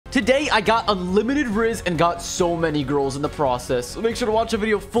Today, I got unlimited Rizz and got so many girls in the process. So make sure to watch the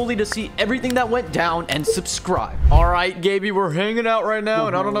video fully to see everything that went down and subscribe. All right, Gaby, we're hanging out right now,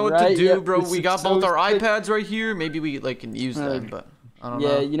 and I don't know what to do, bro. We got both our iPads right here. Maybe we can use them, but I don't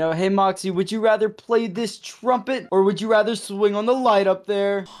know. Yeah, you know, hey, Moxie, would you rather play this trumpet or would you rather swing on the light up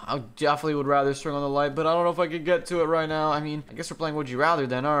there? I definitely would rather swing on the light, but I don't know if I could get to it right now. I mean, I guess we're playing Would You Rather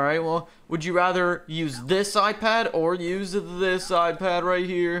then. All right, well, would you rather use this iPad or use this iPad right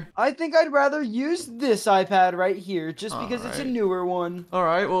here? I think I'd rather use this iPad right here just because it's a newer one. All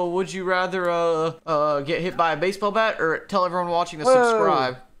right, well, would you rather get hit by a baseball bat or tell everyone watching to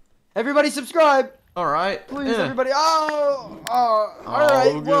subscribe? Everybody subscribe. All right. Please, everybody. All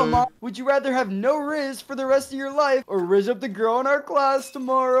right. Good. Well, Mom, would you rather have no Rizz for the rest of your life or Rizz up the girl in our class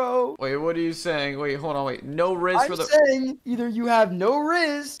tomorrow? Wait, what are you saying? Wait, hold on. Wait, no Rizz for the... I'm saying either you have no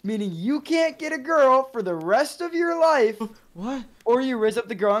Rizz, meaning you can't get a girl for the rest of your life. What? Or you Rizz up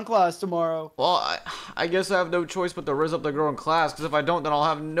the girl in class tomorrow. Well, I guess I have no choice but to Rizz up the girl in class, because if I don't, then I'll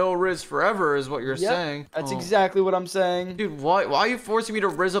have no Rizz forever, is what you're saying. That's exactly what I'm saying. Dude, why are you forcing me to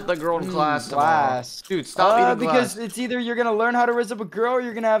Rizz up the girl in class tomorrow? Dude, stop eating glass. Because it's either you're going to learn how to Rizz up a girl or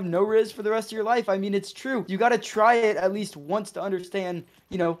you're going to have no Rizz for the rest of your life. I mean, it's true. You got to try it at least once to understand,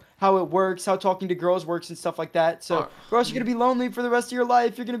 you know, how it works, how talking to girls works and stuff like that. So, or else you're going to be lonely for the rest of your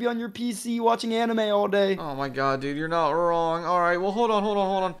life. You're going to be on your PC watching anime all day. Oh my god, dude, you're not wrong. All right, well, hold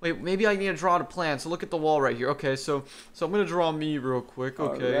on. Wait, maybe I need to draw a plan. So look at the wall right here. Okay, so I'm going to draw me real quick.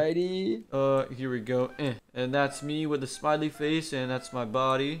 Okay. Alrighty. Here we go. And that's me with the smiley face, and that's my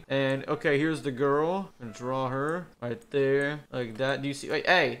body. And okay, here's the girl. I'm going to draw her right there, like that. Do you see? Wait,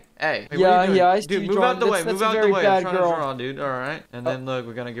 hey. Hey, yeah, I see. Dude, move out the way. Move out the way. I'm trying to draw, dude. All right. And then look,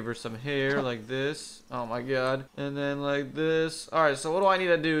 we're gonna give her some hair like this. Oh my god. And then like this. All right. So what do I need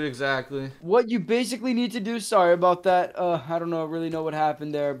to do exactly? What you basically need to do. Sorry about that. I don't really know what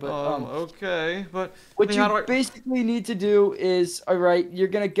happened there, but okay. But what you basically need to do is, all right, you're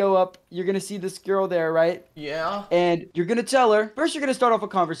gonna go up. You're gonna see this girl there, right? Yeah. And you're gonna tell her. First, you're gonna start off a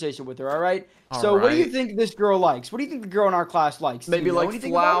conversation with her. All right. So what do you think this girl likes? What do you think the girl in our class likes? Maybe like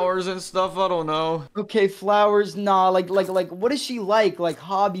flowers and stuff. I don't know. Okay, flowers. Nah, like what does she like? Like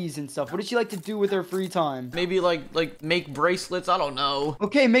hobbies and stuff. What does she like to do with her free time? Maybe like make bracelets. I don't know.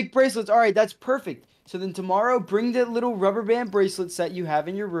 Okay, make bracelets. All right, that's perfect. So then tomorrow, bring that little rubber band bracelet set you have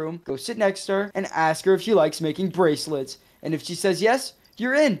in your room. Go sit next to her and ask her if she likes making bracelets. And if she says yes,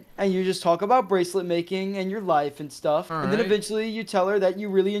 you're in, and you just talk about bracelet making and your life and stuff. And then eventually you tell her that you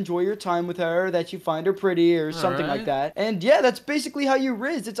really enjoy your time with her, that you find her pretty or something like that. And yeah, that's basically how you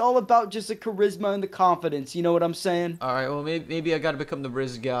Rizz. It's all about just the charisma and the confidence. You know what I'm saying? All right, well, maybe I got to become the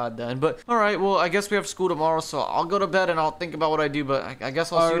Rizz god then. But all right, well, I guess we have school tomorrow, so I'll go to bed and I'll think about what I do. But I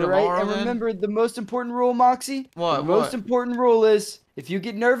guess I'll see you tomorrow and then. remember the most important rule, Moxie? What? The most important rule is, if you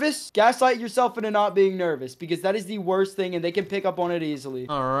get nervous, gaslight yourself into not being nervous, because that is the worst thing, and they can pick up on it easily.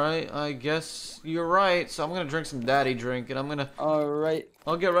 All right, I guess you're right. So I'm gonna drink some daddy drink, and I'm gonna. All right.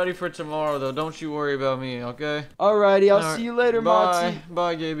 I'll get ready for tomorrow, though. Don't you worry about me, okay? Alrighty, I'll see you later, Moxie.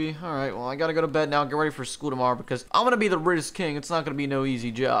 Bye, Gaby. All right, well, I gotta go to bed now. Get ready for school tomorrow because I'm gonna be the Rizz king. It's not gonna be no easy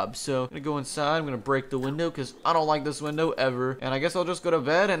job. So I'm gonna go inside. I'm gonna break the window because I don't like this window ever. And I guess I'll just go to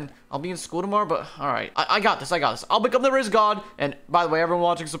bed and I'll be in school tomorrow. But all right, I got this. I'll become the Rizz god. And by the way, everyone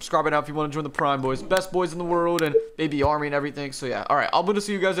watching, subscribe right now if you want to join the Prime Boys, best boys in the world, and baby army and everything. So yeah, all right, I'm gonna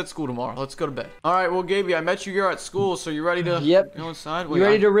see you guys at school tomorrow. Let's go to bed. All right, well, Gaby, I met you here at school, so you ready to go inside? Wait, you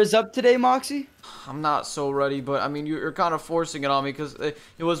ready to Rizz up today, Moxie? I'm not so ready, but I mean, you're kind of forcing it on me because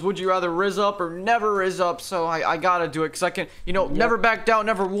it was would you rather Rizz up or never Rizz up, so I gotta do it because I can, you know, never back down,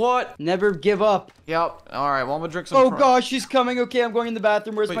 never what? Never give up. Yep. All right, well, I'm gonna drink some. Oh gosh, she's coming. Okay, I'm going in the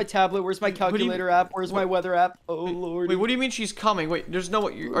bathroom. Where's my tablet? Where's my calculator app? Where's my weather app? Oh lord. Wait, what do you mean she's coming? Wait, there's no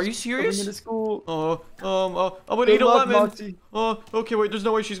way. Are you serious? Coming into school. I'm gonna eat a lemon. Moxie. Okay, wait, there's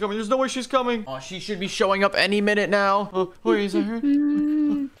no way she's coming. There's no way she's coming. Oh, she should be showing up any minute now. Wait, is that her?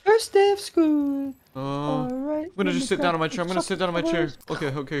 First day of school. Alright. I'm gonna just sit down on my chair. I'm gonna sit down on my chair.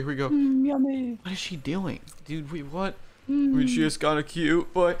 Okay, here we go. Yummy. What is she doing? Dude, wait, what? I mean, she is kind of cute,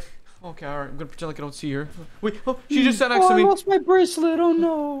 but... Okay, alright. I'm gonna pretend like I don't see her. Wait, she just sat next to me. I lost my bracelet. Oh,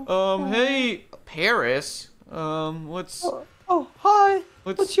 no. Hey, Paris. What's... Oh, hi.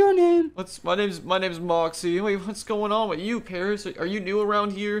 What's your name? My name's Moxi. Wait, what's going on with you, Paris? Are you new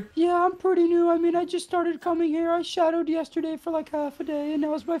around here? Yeah, I'm pretty new. I mean, I just started coming here. I shadowed yesterday for like half a day, and that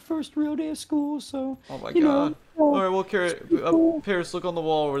was my first real day of school, so... Oh my god. Alright, well, Paris, look on the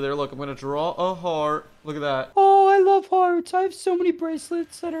wall over there. Look, I'm gonna draw a heart. Look at that. Oh, I love hearts. I have so many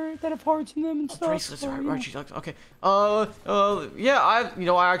bracelets that have hearts in them and stuff. Bracelets, right? Okay. Yeah,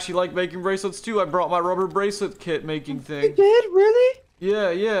 I actually like making bracelets too. I brought my rubber bracelet kit making thing. You did? Really?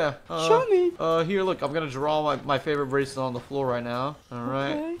 Yeah. Show me. Here, look, I'm gonna draw my favorite bracelet on the floor right now.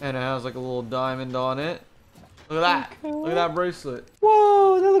 Alright. Okay. And it has like a little diamond on it. Look at that. Okay. Look at that bracelet.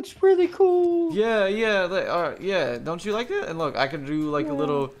 Whoa, that looks really cool. Yeah. Yeah. Don't you like it? And look, I can do like a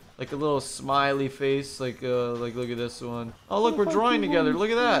little smiley face, like look at this one. Oh, look, we're drawing together.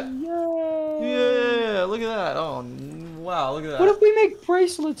 Look at that. Yeah, look at that. Oh, wow, look at that. What if we make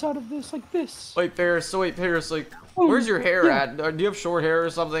bracelets out of this, like this? Wait, Paris, like, where's your hair at? Do you have short hair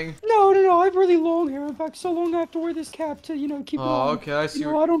or something? No, I have really long hair. In fact, so long I have to wear this cap to, keep it on. Oh, okay, I see.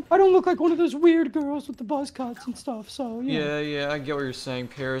 I don't look like one of those weird girls with the buzz cuts and stuff, so, Yeah, I get what you're saying,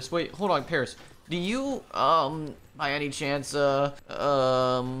 Paris. Wait, hold on, Paris. Do you, by any chance, no,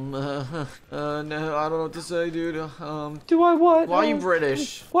 I don't know what to say, dude. Do I what? Why are you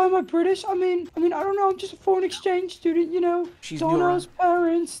British? Why am I British? I mean, I don't know. I'm just a foreign exchange student, She's Donna's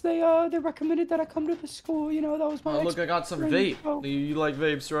parents, they recommended that I come to the school, that was my look, I got some vape. Oh. You like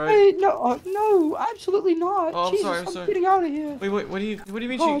vapes, right? Hey, no, absolutely not. Oh, I'm Jesus, sorry, I'm sorry. getting out of here. Wait, what do you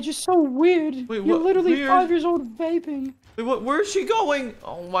mean Oh, just so weird. Wait, You're what? literally Weird? 5 years old and vaping. Wait, where is she going?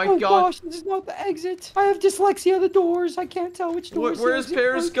 Oh my Oh god. gosh, this is not the exit. I have dyslexia of the doors. I can't tell which door. Where is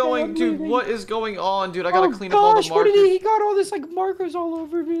Paris going, dude? What is going on, dude? I gotta clean up gosh, all the markers. What did he got all this like markers all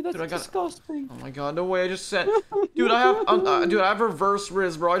over me. That's disgusting. Oh my god, no way! I just said, dude, I have reverse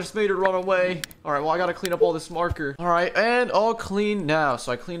RIZZ, bro. I just made it run away. All right, well, I gotta clean up all this marker. All right, and all clean now.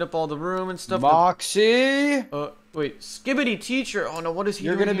 So I cleaned up all the room and stuff. Moxi. Wait, Skibbity teacher. Oh no, what is he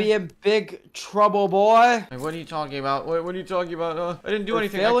doing? You're gonna here? be in big trouble, boy. Wait, what are you talking about? What are you talking about? I didn't do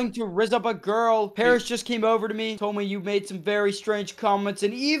anything. Failing to rizz up a girl. Paris just came over to me, told me you made some very strange comments,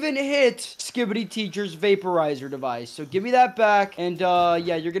 and even hit Skibbity teacher's vaporizer device. So give me that back, and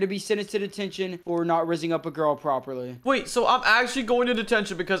yeah, you're gonna be sentenced to detention for not rizzing up a girl properly. Wait, so I'm actually going to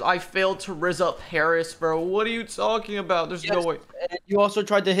detention because I failed to rizz up Paris, bro. What are you talking about? There's no way. And you also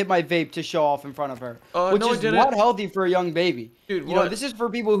tried to hit my vape to show off in front of her, which no, I is didn't. not healthy for a young baby. Dude, you know, this is for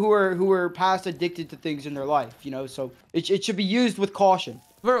people who are past addicted to things in their life. So it should be used with caution.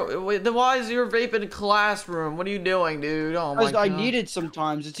 Bro, wait, then why is your vape in the classroom? What are you doing, dude? Oh my god. I need it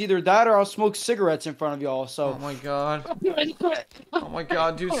sometimes. It's either that or I'll smoke cigarettes in front of y'all. So. Oh my god. Oh my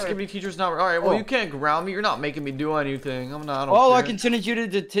god, dude. Skibbity teacher's not. All right, well, you can't ground me. You're not making me do anything. I'm not. Well, I can send you to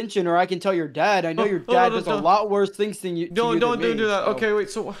detention, or I can tell your dad. I know your dad does a lot worse things than you. Don't do that. So. Okay,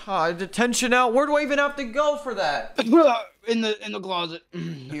 wait. So detention now. Where do I even have to go for that? In the closet.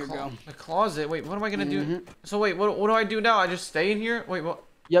 Here you go. The closet. Wait, what am I gonna do? So wait, what do I do now? I just stay in here? Wait, what?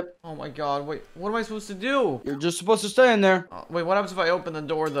 Yep. Oh my god, wait, what am I supposed to do? You're just supposed to stay in there. Wait, what happens if I open the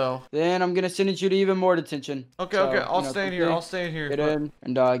door, though? Then I'm gonna send you to even more detention. Okay, I'll stay in here, I'll stay in here. Get in,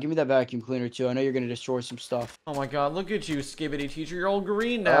 and give me that vacuum cleaner, too. I know you're gonna destroy some stuff. Oh my god, look at you, Skibbity teacher, you're all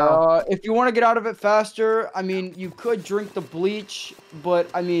green now. If you want to get out of it faster, I mean, you could drink the bleach, but,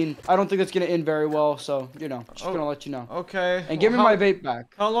 I mean, I don't think that's gonna end very well, so, just gonna let you know. Okay. And give me my vape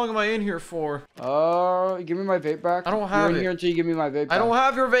back. How long am I in here for? Give me my vape back. I don't have You're in here until you give me my vape back. I don't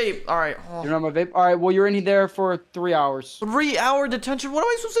have your vape. Alright. You don't have my vape? Alright, well, you're in there for 3 hours. 3-hour detention? What am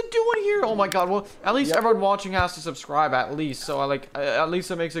I supposed to do in here? Oh my god, well, at least everyone watching has to subscribe, at least. So, at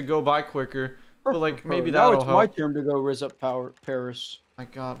least it makes it go by quicker. But, maybe that'll help. Now it's my turn to go rizz up Paris. My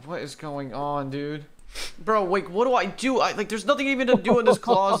god, what is going on, dude? Bro, wait, what do I do? There's nothing even to do in this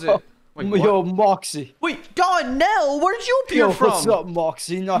closet. Wait, yo, Moxi. Wait, Donnell, where did you appear from? What's up,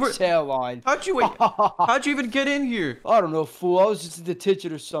 Moxi? Not hairline. How'd you even get in here? I don't know, fool. I was just in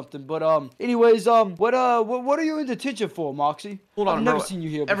detention or something. But anyways, what are you in detention for, Moxi? Hold on, I've never seen you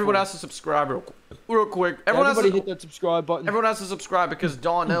here before. Everyone has to subscribe real quick. Everybody hit that subscribe button. Everyone has to subscribe because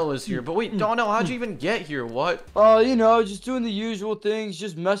Donnell is here. But wait, Donnell, how'd you even get here? What? Just doing the usual things,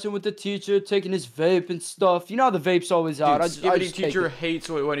 just messing with the teacher, taking his vape and stuff. You know how the vape's always out. Skibbity teacher hates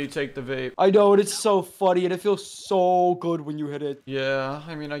it when you take the vape. I know, and it's so funny, and it feels so good when you hit it. Yeah,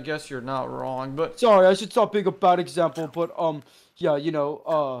 I mean, I guess you're not wrong, but... Sorry, I should stop being a bad example, but, yeah,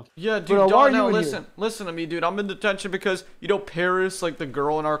 Yeah, dude, Donnell, listen to me, dude. I'm in detention because, Paris, the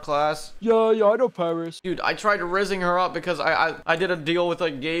girl in our class. Yeah, I know Paris. Dude, I tried rizzing her up because I did a deal with,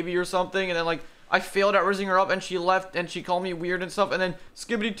 Gaby or something, and then, I failed at rizzing her up, and she left, and she called me weird and stuff, and then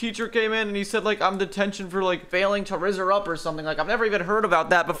Skibbity teacher came in, and he said, I'm detention for, failing to rizz her up or something. I've never even heard about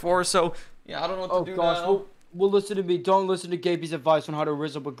that before, so, yeah, I don't know what to do now. Well, listen to me. Don't listen to Gaby's advice on how to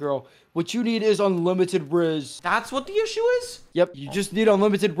rizz up a girl. What you need is unlimited rizz. That's what the issue is? Yep, you just need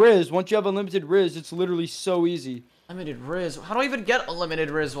unlimited rizz. Once you have unlimited rizz, it's literally so easy. Unlimited RIZZ? How do I even get unlimited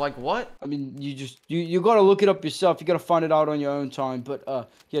RIZZ? What? I mean, you gotta look it up yourself. You gotta find it out on your own time. But,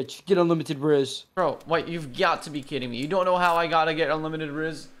 yeah, just get unlimited RIZZ. Bro, wait, you've got to be kidding me. You don't know how I gotta get unlimited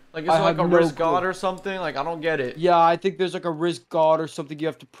RIZZ? Like, is there like a RIZZ god or something? Like, I don't get it. Yeah, I think there's like a RIZZ god or something you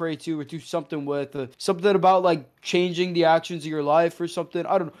have to pray to or do something with. Something about like changing the actions of your life or something.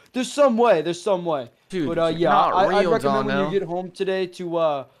 I don't know. There's some way. There's some way. Dude, But yeah, not I'd real, recommend when Donnell. you get home today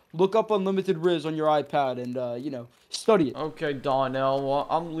to look up Unlimited RIZZ on your iPad and you know, study it. Okay, Donnell. Well,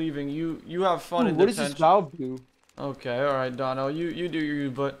 I'm leaving. You have fun Ooh, in what does detention. this valve do? Okay, all right, Donnell. You do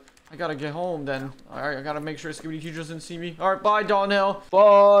you, but I gotta get home then. All right, I gotta make sure Scooby Doo doesn't see me. All right, bye, Donnell. Bye.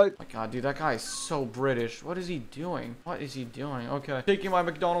 Oh my God, dude, that guy is so British. What is he doing? What is he doing? Okay, taking my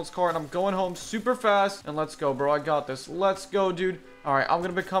McDonald's car and I'm going home super fast. And let's go, bro. I got this. Let's go, dude. All right, I'm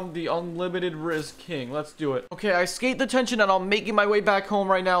gonna become the unlimited RIZZ king. Let's do it. Okay, I escaped detention and I'm making my way back home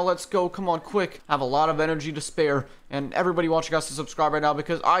right now. Let's go. Come on, quick. I have a lot of energy to spare. And everybody watching has to subscribe right now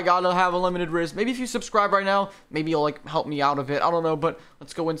because I gotta have unlimited RIZZ. Maybe if you subscribe right now, maybe you'll like help me out of it. I don't know, but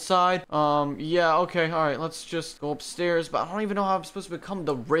let's go inside. Yeah, okay, all right. Let's just go upstairs. But I don't even know how I'm supposed to become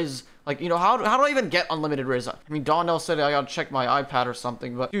the RIZZ. Like, you know, how do I even get unlimited RIZZ? I mean, Donnell said I gotta check my iPad or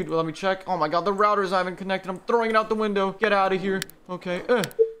something, but dude, let me check. Oh my God, the router's not even connected. I'm throwing it out the window. Get out of here. Okay.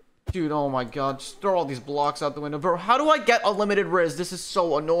 Dude, oh my God, just throw all these blocks out the window. Bro, how do I get unlimited RIZZ? This is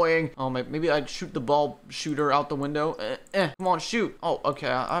so annoying. Oh, maybe I'd shoot the ball shooter out the window. Come on, shoot. Oh, okay,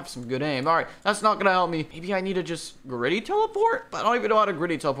 I have some good aim. All right, that's not gonna help me. Maybe I need to just gritty teleport? But I don't even know how to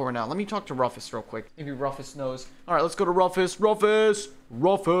gritty teleport right now. Let me talk to Rufus real quick. Maybe Rufus knows. All right, let's go to Rufus. Rufus!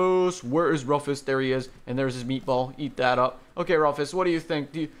 Rufus! Where is Rufus? There he is. And there's his meatball. Eat that up. Okay, Rufus, what do you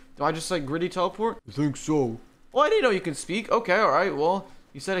think? Do I just, like, gritty teleport? I think so. Well, I didn't know you can speak. Okay, all right, well...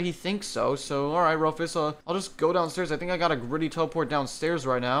 He said he thinks so, all right, Rufus, I'll just go downstairs. I think I got a gritty teleport downstairs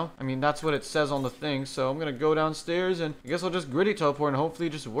right now. I mean, that's what it says on the thing, so I'm gonna go downstairs, and I guess I'll just gritty teleport, and hopefully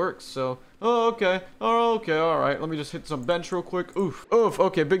it just works, so... Oh, okay, all right, let me just hit some bench real quick. Oof,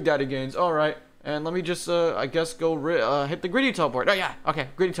 okay, Big Daddy gains, all right. And let me just, I guess, go hit the gritty teleport. Oh, yeah, okay,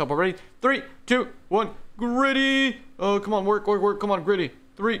 gritty teleport, ready? 3, 2, 1, gritty! Oh, come on, work, come on, gritty.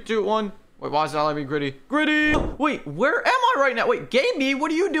 3, 2, 1... Wait, why is it not letting me gritty? Gritty! Wait, where am I right now? Wait, Gamey,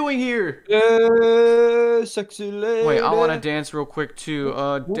 what are you doing here? Sexy lady. Wait, I want to dance real quick too.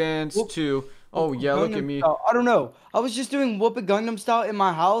 Dance too. Oh, yeah, look at me. I don't know. I was just doing Whoop It Gangnam Style in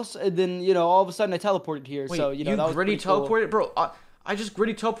my house, and then, you know, all of a sudden I teleported here. Wait, so, you know, that was gritty pretty cool. teleported? Bro, I just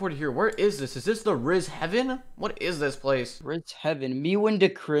gritty teleported here. Where is this? Is this the RIZZ heaven? What is this place? RIZZ heaven. Me when to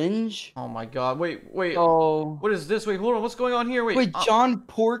cringe? Oh my God. Wait. Oh. What is this? Wait, hold on. What's going on here? Wait, John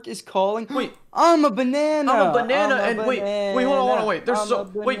Pork is calling? Wait. I'm a banana. I'm a banana. Wait, hold on. Wait,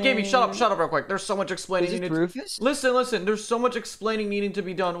 wait, Gamey, shut up real quick. There's so much explaining needed. Rufus? Listen. There's so much explaining needing to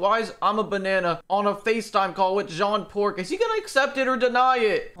be done. Why is I'm a banana on a FaceTime call with John Pork? Is he gonna accept it or deny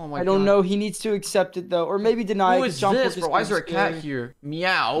it? Oh my God. I don't know. He needs to accept it though, or maybe deny it. Who is John this, Pork bro? Why is there a cat here?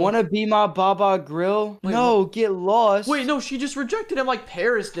 Meow. Wanna be my Baba Grill? Wait, no, get lost. Wait, no, she just rejected him like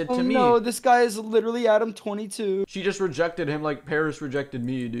Paris did to me. No, this guy is literally Adam 22. She just rejected him like Paris rejected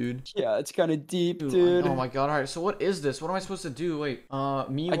me, dude. Yeah, it's kind of deep, dude. Oh my God! All right, so what is this? What am I supposed to do? Wait,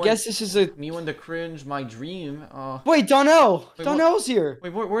 I guess this is a... Me when to cringe, my dream. Wait, Donnell! Donnell's here!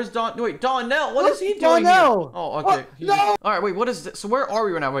 Wait, where's Donnell? What is he doing Donnell! Here? Oh, okay. No! Alright, wait, what is this? So where are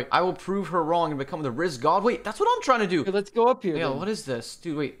we right now? Wait, I will prove her wrong and become the RIZZ god. Wait, that's what I'm trying to do. Okay, let's go up here. Yeah, what is this?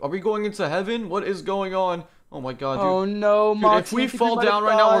 Dude, wait, are we going into heaven? What is going on? Oh my God, dude. Oh no, dude, Moxi, if we fall down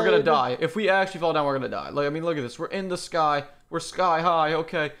right now, we're gonna die. If we actually fall down, we're gonna die. Like, I mean, look at this. We're in the sky. We're sky high.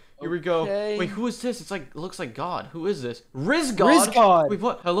 Okay. Here we go. Wait, who is this? It's like, it looks like God. Who is this? RIZZ God? RIZZ God. Wait,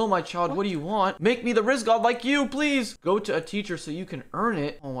 what? Hello, my child. What do you want? Make me the RIZZ God like you, please. Go to a teacher so you can earn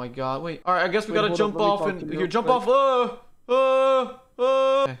it. Oh my God. Wait. All right, I guess we gotta jump off and here, jump off.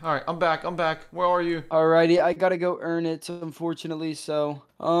 Okay, all right, I'm back. Where are you? Alrighty, I gotta go earn it, unfortunately, so,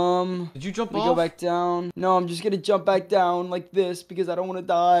 Did you jump let me off? go back down. No, I'm just gonna jump back down like this because I don't want to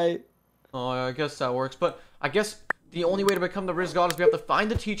die. Oh, I guess that works, but I guess the only way to become the RIZZ God is we have to find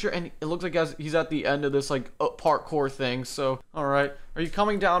the teacher, and it looks like he's at the end of this, like, parkour thing, so, alright. Are you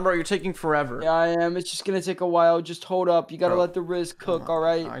coming down, bro? You're taking forever. Yeah, I am. It's just gonna take a while. Just hold up. You gotta let the RIZZ cook,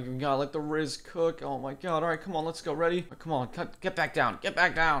 alright? Alright, you gotta let the RIZZ cook. Oh my God. Alright, come on, let's go. Ready? Come on, get back down. Get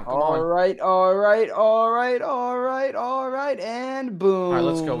back down. Come on. Alright, and boom. Alright,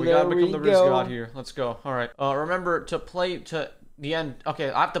 let's go. We gotta become the RIZZ God here. Let's go. Alright. Remember to play to the end.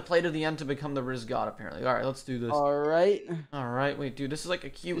 Okay, I have to play to the end to become the RIZZ God, apparently. Alright, let's do this. Alright, wait, dude, this is like a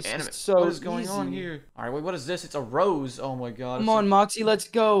cute anime. What is going on here? Alright, wait, what is this? It's a rose. Oh my God. Come on, Moxi, let's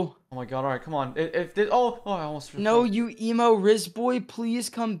go. Oh my God, alright, come on. Oh, I almost... No, you emo RIZZ boy, please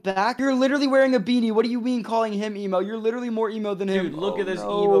come back. You're literally wearing a beanie. What do you mean calling him emo? You're literally more emo than him. Dude, look at this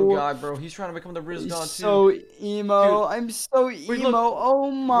emo guy, bro. He's trying to become the RIZZ God, too. So emo. Dude, I'm so emo. Oh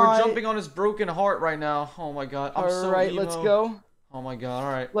my. We're jumping on his broken heart right now. Oh my God, I'm so emo. Alright, let's go. Oh my god,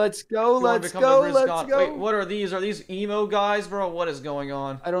 alright. Let's go, You wanna let's become the go, Riz let's God? go. Wait, what are these? Are these emo guys, bro? What is going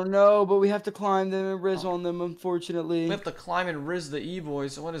on? I don't know, but we have to climb them and Riz on them, unfortunately. We have to climb and Riz the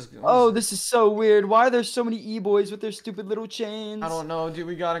E-boys. What is Oh, this is so weird. Why are there so many E-boys with their stupid little chains? I don't know, dude.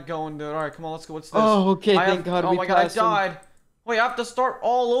 We gotta go and do it. Alright, come on, let's go. What's this? Oh, okay, thank God Oh we my god, I passed them. died. Wait, I have to start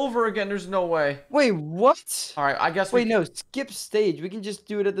all over again. There's no way. Wait, what? Alright, I guess Wait, no, skip stage. We can just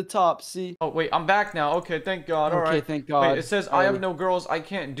do it at the top, see? Oh, wait, I'm back now. Okay, thank God. Alright. Okay, thank God. Wait, it says I have no girls. I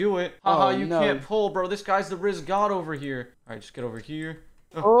can't do it. Haha, you no. can't pull, bro. This guy's the Riz God over here. Alright, just get over here.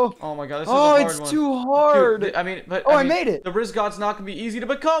 Oh, Oh my god, this is a hard it's one. too hard. Dude, I mean, but Oh, I mean, made it. The Riz God's not gonna be easy to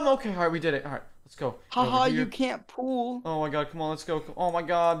become. Okay, alright, we did it. Alright, let's go. Get Haha, over here. you can't pull. Oh my god, come on, let's go. Oh my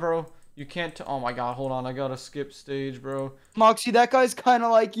god, bro. You can't. Oh my god, hold on. I gotta skip stage, bro. Moxie, that guy's kind of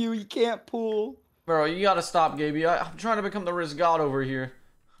like you. You can't pull. Bro, you gotta stop, Gaby. I'm trying to become the Riz God over here.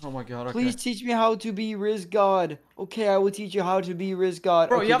 Oh my god, okay. Please teach me how to be Riz God. Okay, I will teach you how to be Riz God.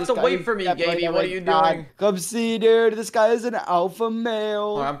 Bro, okay, you have this to guy wait is for me, definitely Gaby. a What are Riz you God. doing? Come see, dude. This guy is an alpha male.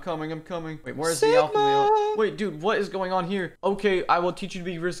 Alright, I'm coming, I'm coming. Wait, where's Sigma. the alpha male? Wait, dude, what is going on here? Okay, I will teach you to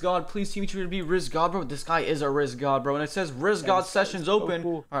be Riz God. Please teach me to be Riz God, bro. This guy is a Riz God, bro. And it says Riz God sessions open.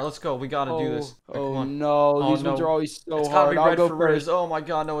 cool. Alright, let's go. We gotta do this. Alright, come Oh on. no, Oh, these ones no. are always so It's gotta hard. be I'll red go for first. Riz. Oh my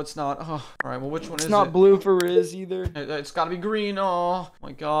god, no, it's not. Oh. Alright, well, which one It's is not it? blue for Riz either. It's gotta be green. Oh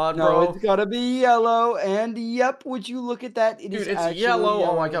my god, No, bro. it's gotta be yellow. And yep, would you look at that? It Dude, is it's actually yellow.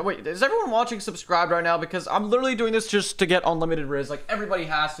 Oh my god, wait, is everyone watching subscribed right now? Because I'm literally doing this just to get unlimited Riz. Like, everybody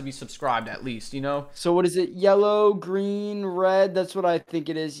has to be subscribed at least, you know? So what is it? Yellow, green, red. That's what I think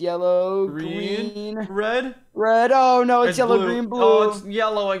it is. Yellow, Green? green, Red? red. Oh no, it's yellow, blue. green, blue. Oh, it's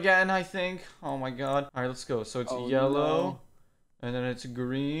yellow again, I think. Oh my god. Alright, let's go. So it's Oh, yellow. no. And then it's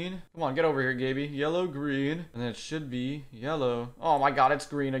green. Come on, get over here, Gaby. Yellow, green. And then it should be yellow. Oh my god, it's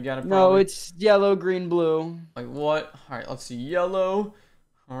green again. No, it's yellow, green, blue. Like, what? Alright, let's see. Yellow.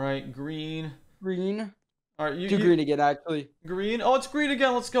 Alright, green. Green. Alright, Do green again, actually. Green. Oh, it's green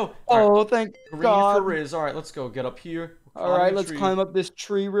again. Let's go. Oh, thank Green God. for Riz. Alright, let's go. Get up here. All right, let's climb up this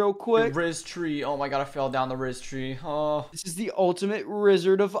tree real The quick. Riz tree. Oh my god, I fell down the Riz tree. Oh. This is the ultimate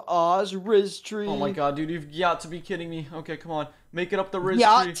Wizard of Oz Riz tree. Oh my god, dude, you've got to be kidding me. Okay, come on. Make it up the Riz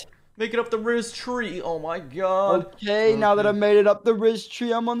Yacht. tree. Make it up the Riz tree. Oh my god. Okay, now that I made it up the Riz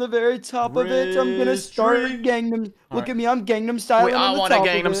tree, I'm on the very top of it. I'm gonna Riz start tree. Gangnam. Look Alright. at me, I'm Gangnam style. Wait, I on the want a top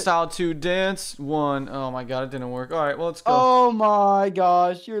of Gangnam it. Style 2 dance. One. Oh my god, it didn't work. Alright, well, let's go. Oh my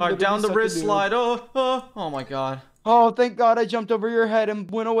gosh, you're Alright, literally down the such a Riz noob. slide. Oh my god. Oh, thank God I jumped over your head and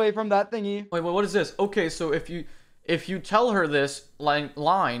went away from that thingy. Wait, what is this? Okay, so if you tell her this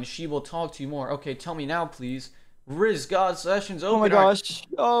line, she will talk to you more. Okay, tell me now, please. Riz God sessions open. Oh my gosh.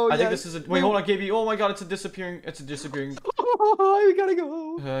 Oh, I think yes. this is a. Wait, hold on, KB. Oh my god, it's a disappearing. It's a disappearing. We gotta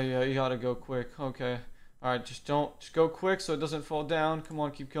go. Yeah, you gotta go quick. Okay. Alright, just go quick so it doesn't fall down. Come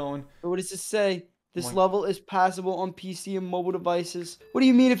on, keep going. What does this say? This my- level is passable on PC and mobile devices. What do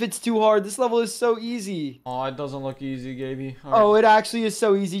you mean if it's too hard? This level is so easy. Oh, it doesn't look easy, Gaby. Oh, it actually is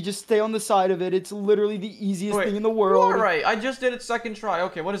so easy. Just stay on the side of it. It's literally the easiest Wait, thing in the world. Alright, I just did it second try.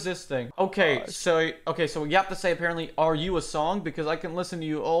 Okay, what is this thing? Okay, so you have to say apparently, are you a song? Because I can listen to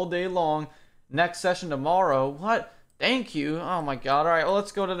you all day long. Next session tomorrow. What? Thank you. Oh my god. Alright, well,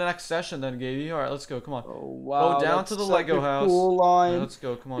 let's go to the next session then, Gaby. Alright, let's go. Come on. Oh, wow. Go down that's to the such Lego a house. Cool line. Alright, let's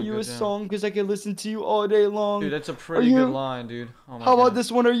go. Come on, Are you go a down. song? Because I can listen to you all day long. Dude, that's a pretty you- good line, dude. Oh my How god. about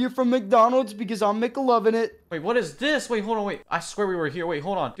this one? Are you from McDonald's? Because I'm McLovin' it. Wait, what is this? Wait, hold on, wait. I swear we were here. Wait,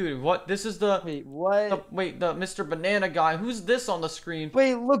 hold on. Dude, what? This is the... Wait, what? the Mr. Banana guy. Who's this on the screen?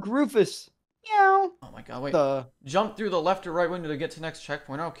 Wait, look, Rufus. Meow. Oh my god, wait. The... Jump through the left or right window to get to next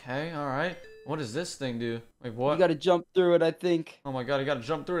checkpoint. Okay, alright. What does this thing do? Wait, what? You gotta jump through it, I think. Oh my god, you gotta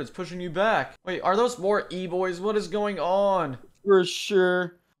jump through it. It's pushing you back. Wait, are those more E-boys? What is going on? For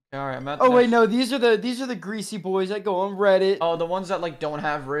sure. Alright, I'm at the Oh wait, next- no, these are the greasy boys that go on Reddit. Oh, the ones that, like, don't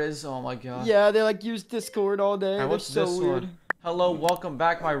have Riz? Oh my god. Yeah, they like use Discord all day. Alright, They're what's so this weird. one? Hello, welcome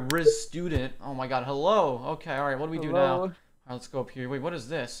back, my Riz student. Oh my god, hello. Okay, alright, what do we do now? Hello. Alright, let's go up here. Wait, what is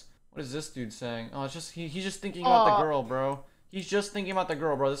this? What is this dude saying? Oh, it's just, he's just thinking about the girl, bro. He's just thinking about the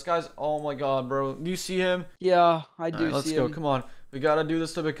girl, bro. This guy's, oh my god, bro. Do you see him? Yeah, I do Alright, let's see go. him. Come on. We gotta do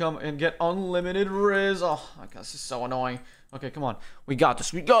this to become and get unlimited Riz. Oh my god, this is so annoying. Okay, come on. We got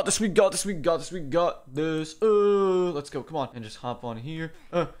this. We got this. We got this. We got this. We got this. Let's go. Come on. And just hop on here.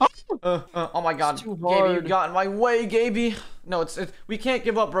 Oh my god. too Gaby, you hard. got in my way, Gaby. No, it's we can't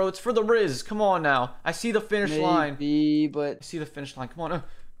give up, bro. It's for the Riz. Come on now. I see the finish line. Maybe, I but see the finish line. Come on.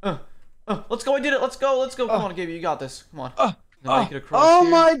 Let's go. I did it. Let's go. Let's go. Come on, Gaby. You got this. Come on. Gonna make it across oh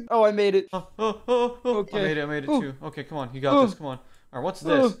here. my! Oh, I made it. Okay. Okay. I made it Ooh. too. Okay, come on. You got this. Come on. Alright, what's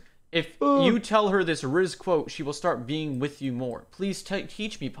this? If you tell her this RIZZ quote, she will start being with you more. Please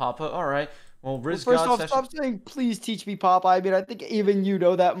teach me, Papa. All right. Well, RIZZ First God off, session. stop saying, please teach me, Papa. I mean, I think even you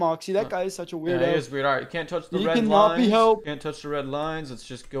know that, Moxie. That guy is such a weirdo. Yeah, he is weird. All right, you can't touch the He red cannot lines. be helped. Can't touch the red lines. Let's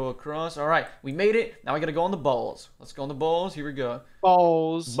just go across. All right, we made it. Now we gotta go on the balls. Let's go on the balls. Here we go.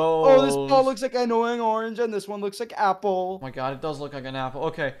 Balls. Balls. Oh, this ball looks like annoying orange, and this one looks like apple. Oh my god, it does look like an apple.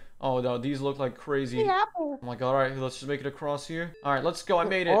 Okay. Oh no, these look like crazy. Apple. Oh my god, alright, let's just make it across here. Alright, let's go, I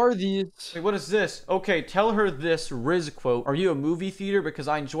made it. What are these? Wait, what is this? Okay, tell her this RIZZ quote. Are you a movie theater? Because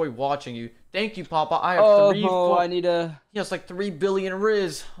I enjoy watching you. Thank you, Papa. I have 3... I need to... Yes, like 3 billion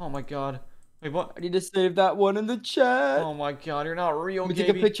RIZZ. Oh my god. Wait, what? I need to save that one in the chat. Oh my god, you're not real, Let me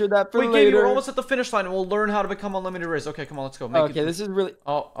Gaby. take a picture of that for Wait, later. Gaby, we're almost at the finish line and we'll learn how to become unlimited RIZZ. Okay, come on, let's go. Okay, this is really...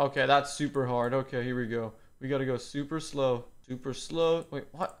 Oh, okay, that's super hard. Okay, here we go. We gotta go super slow. Super slow. Wait,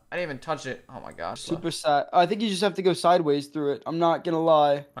 what? I didn't even touch it. Oh my gosh. Super sad. I think you just have to go sideways through it. I'm not gonna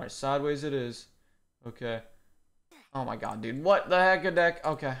lie. Alright, sideways it is. Okay. Oh my god, dude. What the heck a deck?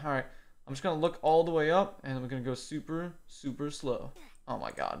 Okay, alright. I'm just gonna look all the way up, and then we're gonna go super, super slow. Oh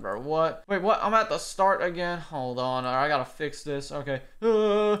my god, bro. What? Wait, what? I'm at the start again. Hold on. Alright, I gotta fix this. Okay.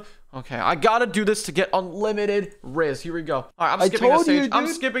 Okay, I gotta do this to get unlimited RIZZ. Here we go. Alright, I'm skipping the stage. I'm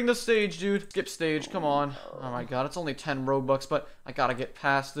skipping the stage, dude. Skip stage. Come on. Oh my god, it's only 10 Robux, but I gotta get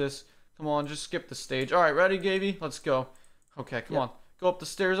past this. Come on, just skip the stage. Alright, ready, Gaby? Let's go. Okay, come on. Go up the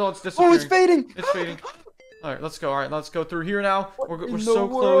stairs. Oh, it's disappearing. Oh, it's fading. It's fading. Alright, let's go. Alright, let's go through here now. We're What so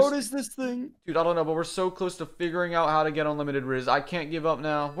close. world is this thing? Dude, I don't know, but we're so close to figuring out how to get unlimited RIZZ. I can't give up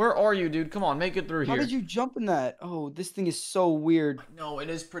now. Where are you, dude? Come on, make it through here. How did you jump in that? Oh, this thing is so weird. No, it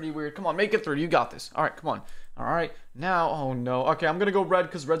is pretty weird. Come on, make it through. You got this. Alright, come on. Alright, now, oh no. Okay, I'm gonna go red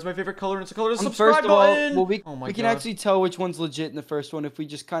because red's my favorite color and it's a color to subscribe button. Well, oh my we can God. actually tell which one's legit in the first one if we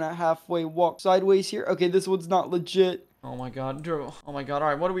just kind of halfway walk sideways here. Okay, this one's not legit. Oh my god, Drew. Oh my god,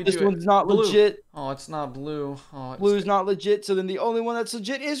 alright, what do we This do? one's not blue. legit. Oh, it's not blue. Oh, Blue's not legit, so then the only one that's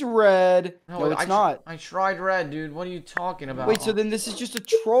legit is red. No, it's not. I tried red, dude. What are you talking about? Wait, so then this is just a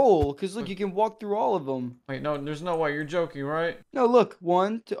troll, because look, you can walk through all of them. Wait, no, there's no way. You're joking, right? No, look,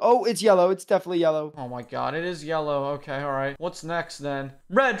 1, 2, oh, it's yellow. It's definitely yellow. Oh my god, it is yellow. Okay, alright. What's next then?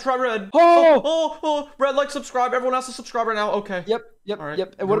 Red, try red. Oh! Red, like, subscribe. Everyone has to subscribe right now. Okay. Yep. Right.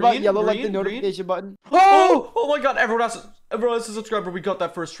 Yep. And what about Green, yellow, like the green, notification button? Oh! Oh my god, everyone has to subscribe, but we got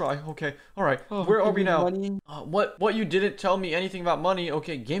that first try. Okay. Alright. Where are we now? What you didn't tell me anything about money.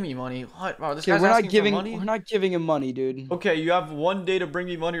 Okay, give me money. What? Wow, this guy's asking for money? We're not giving him money, dude. Okay, you have 1 day to bring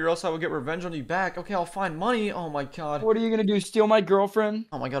me money or else I will get revenge on you back. Okay, I'll find money. Oh my god. What are you gonna do? Steal my girlfriend?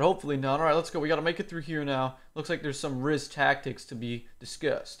 Oh my god, hopefully not. Alright, let's go. We gotta make it through here now. Looks like there's some RIZZ tactics to be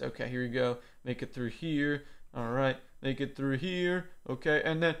discussed. Okay, here we go. Make it through here. Alright. Make it through here. Okay,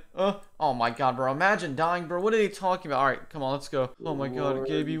 and then, oh my god, bro. Imagine dying, bro. What are they talking about? Alright, come on, let's go. Oh my god,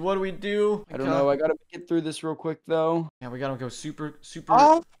 Gaby, what do we do? I don't know. I gotta make it through this real quick, though. Yeah, we gotta go super.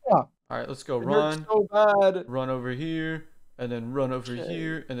 Oh, yeah. Alright, let's go. It Run. hurts so bad. Run over here. And then run over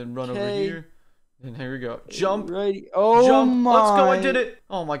here. And then run over here. And here we go. Jump. Ready. Oh Jump. my. Let's go. I did it.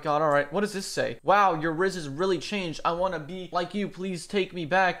 Oh my god. All right. What does this say? Wow, your RIZZ has really changed. I want to be like you. Please take me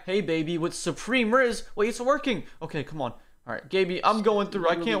back. Hey, baby, with Supreme RIZZ. Wait, it's working. Okay, come on. All right, Gaby, I'm going through.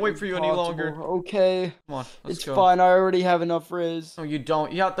 I can't wait for you any longer. Okay. Come on. Let's go. It's fine. I already have enough RIZZ. No, you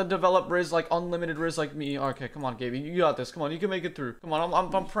don't. You have to develop RIZZ, like unlimited RIZZ like me. Okay, come on, Gaby. You got this. Come on. You can make it through. Come on. I'm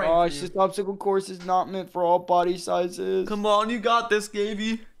praying for you. This obstacle course is not meant for all body sizes. Come on. You got this,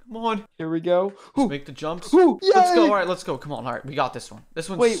 Gaby. Come on. Here we go. Let's make the jumps. Ooh, let's go. All right, let's go. Come on. All right, we got this one. This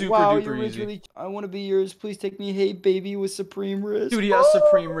one's super duper easy. Really, I want to be yours. Please take me, hey baby, with Supreme RIZZ. Dude, he has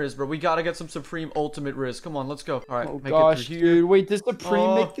Supreme RIZZ, bro. We gotta get some Supreme Ultimate RIZZ. Come on, let's go. All right, make it through here. Dude, wait, does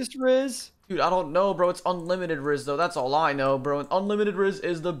Supreme make this RIZZ? Dude, I don't know, bro. It's unlimited RIZZ, though. That's all I know, bro. And unlimited RIZZ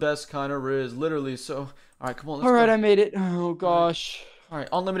is the best kind of RIZZ, literally. So, all right, come on, let's go. All right, I made it. Oh gosh. All right,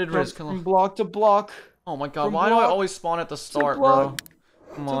 unlimited RIZZ. Come on. From block to block. Oh my god, why do I always spawn at the start, bro?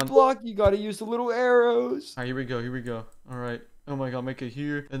 Come on. To block, you gotta use the little arrows. All right, here we go. Here we go. All right. Oh my god, make it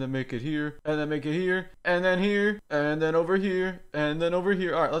here, and then make it here, and then make it here, and then here, and then over here, and then over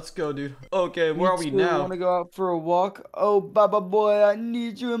here. All right, let's go, dude. Okay, where are we now? I want to go out for a walk. Oh, Baba boy, I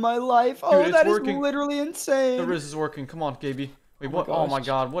need you in my life. Oh, dude, that is literally insane. The RIZZ is working. Come on, Gaby. Wait, what? Oh my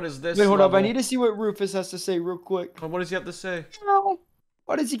god, what is this? Wait, hold up. I need to see what Rufus has to say real quick. What does he have to say? No.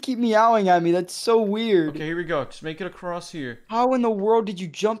 Why does he keep meowing at me? That's so weird. Okay, here we go. Just make it across here. How in the world did you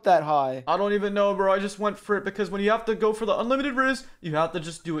jump that high? I don't even know, bro. I just went for it because when you have to go for the unlimited RIZZ, you have to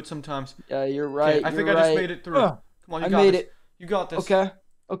just do it sometimes. Yeah, you're right. Okay, I think I just made it through. Come on, you got this. I made it. You got this. Okay.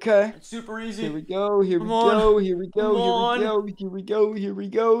 Okay. It's super easy. Here we go. Here we go. Here we go. Here we go. Here we go. Here we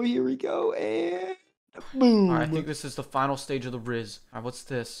go. Here we go. And Boom. All right, I think this is the final stage of the RIZZ. All right, what's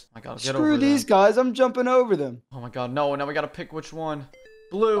this? Oh my God, get Screw over these them. guys. I'm jumping over them. Oh my God, no, now we gotta pick which one.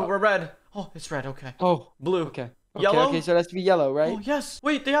 Blue, we're red. Oh, it's red, okay. Oh, Blue. okay. Yellow? Okay, so it has to be yellow, right? Oh, yes.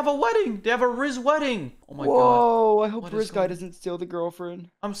 Wait, they have a wedding. They have a RIZZ wedding. Oh my God. Whoa, I hope What is RIZZ guy going- doesn't steal the girlfriend.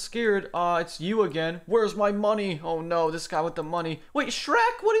 I'm scared. It's you again. Where's my money? Oh no, this guy with the money. Wait,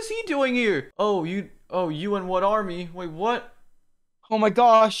 Shrek, what is he doing here? Oh, you and what army? Wait, what? Oh my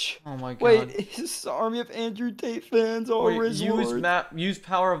gosh. Oh my God. Wait, it's this army of Andrew Tate fans. Oh, Wait, RIZZ lords. use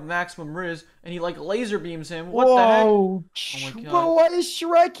power of maximum RIZZ, and he like laser beams him. What the heck? Whoa. my God. Bro, why is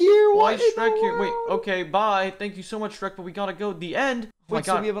Shrek here? Why What is in Shrek the here? Wait, world? okay, bye. Thank you so much, Shrek, but we gotta go. The end. Oh my Wait,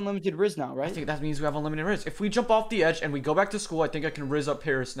 so God. we have unlimited RIZZ now, I right? think that means we have unlimited RIZZ. If we jump off the edge and we go back to school, I think I can RIZZ up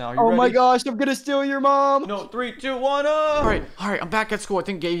Paris now. Are you Oh ready? my gosh, I'm gonna steal your mom. No, 3, 2, 1, All right, I'm back at school. I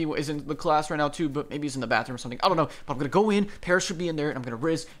think Gaby is in the class right now too, but maybe he's in the bathroom or something. I don't know, but I'm gonna go in. Paris should be in there, and I'm gonna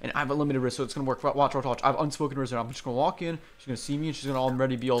RIZZ, and I have unlimited RIZZ, so it's gonna work. Watch. I have unspoken RIZZ, and I'm just gonna walk in. She's gonna see me, and she's gonna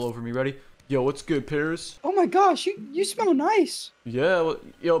already be all over me. Ready? Yo, what's good, Paris? Oh my gosh, you smell nice. Yeah, well,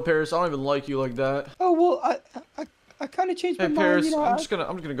 yo, Paris, I don't even like you like that. Oh well, I kind of changed my Hey, mind. Paris, You know, I'm just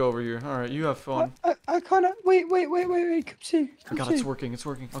gonna go over here. All right, you have fun. I kind of wait. Come see. Oh Come God, see. it's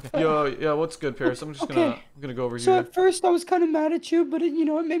working. Okay. Yo, yeah, what's good, Paris? I'm Okay. gonna go over So here. at first I was kind of mad at you, but it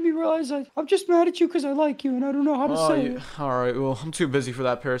made me realize I'm just mad at you because I like you and I don't know how to say it. All right. Well, I'm too busy for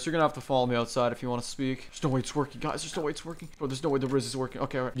that, Paris. You're gonna have to follow me outside if you want to speak. There's no way it's working, guys. There's no way it's working. Bro, there's no way the RIZZ is working.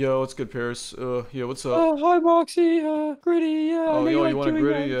 Okay, all right. Yo, what's good, Paris? Yeah, what's up? Hi Moxie, Gritty. Yeah. I Oh, know yo, like you want a doing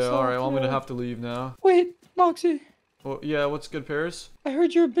gritty? that Yeah. stuff, All right. Well, I'm gonna yeah. have to leave now. Wait, Moxie. Well, yeah. What's good, Paris? I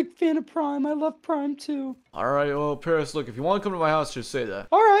heard you're a big fan of Prime. I love Prime too. All right. Well, Paris, look, if you want to come to my house, just say that.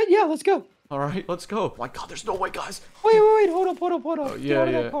 All right, yeah, let's go. All right. Let's go. Oh my God, there's no way, guys. Wait, hold up. Oh, Get yeah, out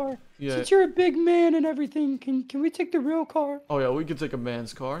of yeah. that car. Yeah. Since you're a big man and everything, can we take the real car? Oh yeah, we can take a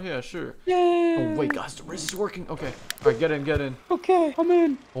man's car. Yeah, sure. Yay! Oh wait, guys, the RIZZ is working. Okay. All right, get in. Okay, I'm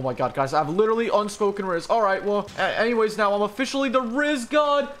in. Oh my God, guys, I have literally unspoken RIZZ. All right, well, anyways, now I'm officially the RIZZ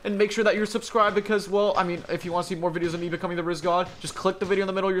God, and make sure that you're subscribed because, well, I mean, if you want to see more videos of me becoming the RIZZ God, just click the video in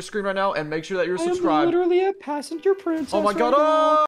the middle of your screen right now and make sure that you're I am subscribed. literally a passenger princess. Oh my right God, now.